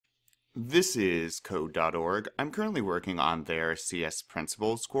This is Code.org. I'm currently working on their CS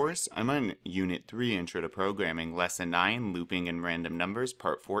Principles course. I'm on Unit 3, Intro to Programming, Lesson 9, Looping and Random Numbers,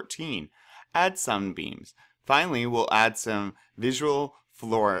 Part 14. Add sunbeams. Finally, we'll add some visual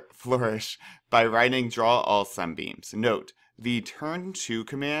flourish by writing draw all sunbeams. Note, the turn to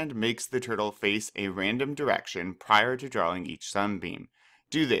command makes the turtle face a random direction prior to drawing each sunbeam.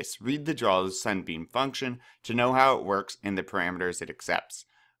 Do this. Read the draw sunbeam function to know how it works and the parameters it accepts.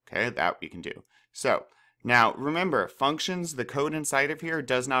 Okay, that we can do. So, now remember, functions, the code inside of here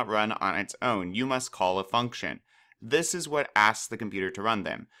does not run on its own. You must call a function. This is what asks the computer to run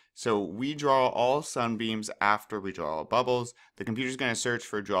them. So we draw all sunbeams after we draw all bubbles. The computer's going to search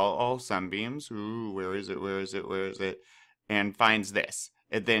for draw all sunbeams. Ooh, where is it, where is it, where is it? And finds this.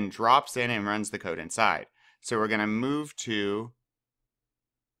 It then drops in and runs the code inside. So we're going to move to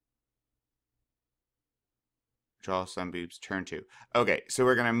draw sunbeams, turn to. Okay, so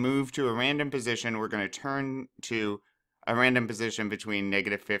we're going to move to a random position. We're going to turn to a random position between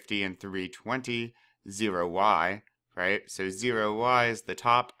 -50 and 320, 0y, right? So 0y is the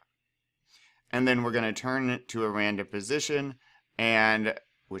top. And then we're going to turn it to a random position, and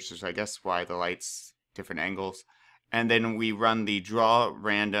which is, I guess, why the light's different angles. And then we run the draw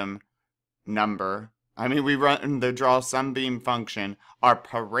random number. We run the draw sunbeam function. Our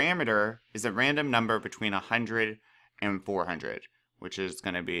parameter is a random number between 100 and 400, which is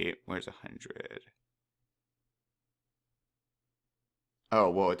going to be, where's 100? Oh,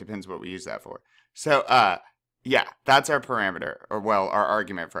 well, it depends what we use that for. So, yeah, that's our parameter, or well, our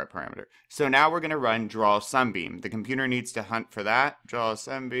argument for our parameter. So now we're going to run draw sunbeam. The computer needs to hunt for that, draw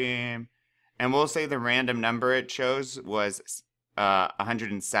sunbeam, and we'll say the random number it chose was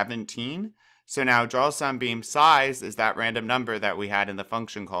 117. So now draw sunbeam size is that random number that we had in the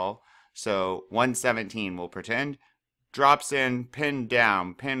function call. So 117 we'll pretend. Drops in pin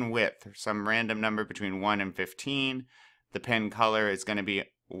down, pin width, some random number between 1 and 15. The pin color is going to be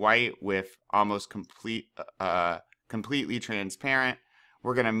white with almost completely transparent.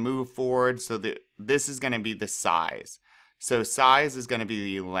 We're going to move forward so that this is going to be the size. So size is going to be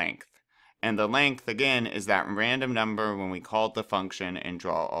the length. And the length, again, is that random number when we called the function and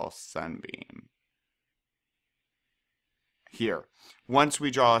draw all sunbeam. Here. Once we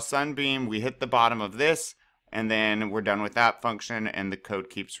draw a sunbeam, we hit the bottom of this, and then we're done with that function, and the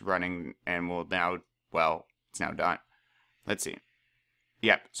code keeps running, and we'll now, well, it's now done. Let's see.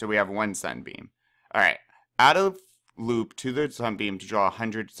 Yep, so we have one sunbeam. All right. Add a loop to the sunbeam to draw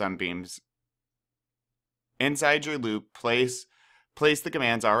 100 sunbeams. Inside your loop, place the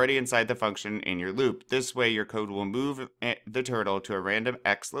commands already inside the function in your loop. This way your code will move the turtle to a random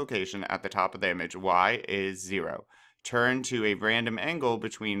X location at the top of the image. Y is 0. Turn to a random angle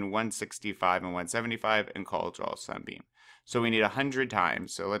between 165 and 175 and call draw sunbeam. So we need 100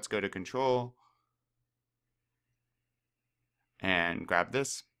 times. So let's go to control and grab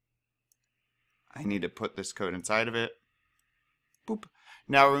this. I need to put this code inside of it. Boop.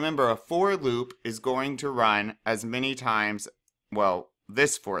 Now remember, a for loop is going to run as many times. Well,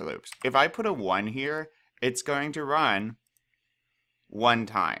 this for loops. If I put a 1 here, it's going to run 1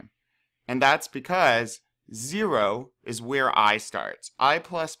 time. And that's because 0 is where I starts. I++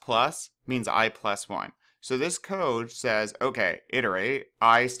 means I plus 1. So this code says, okay, iterate,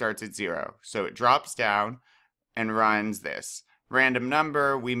 I starts at 0. So it drops down and runs this. Random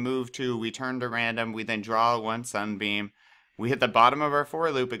number, we move to, we turn to random, we then draw one sunbeam. We hit the bottom of our for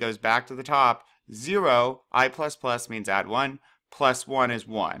loop, it goes back to the top. 0, I++ means add 1. Plus 1 is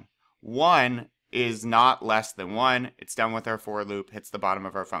 1. 1 is not less than 1. It's done with our for loop, hits the bottom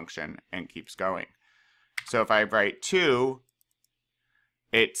of our function, and keeps going. So if I write 2,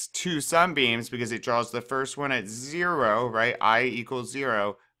 it's 2 sunbeams because it draws the first one at 0, right? I equals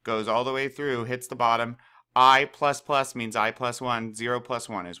 0, goes all the way through, hits the bottom. I++ means I plus 1. 0 plus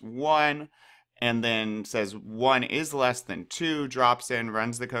 1 is 1. And then says 1 is less than 2, drops in,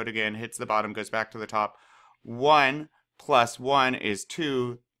 runs the code again, hits the bottom, goes back to the top. 1 plus 1 is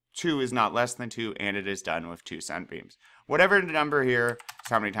 2. 2 is not less than 2, and it is done with 2 sunbeams. Whatever the number here is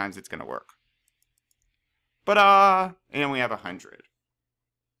how many times it's going to work. And we have 100.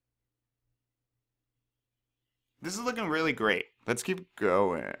 This is looking really great. Let's keep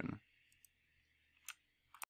going.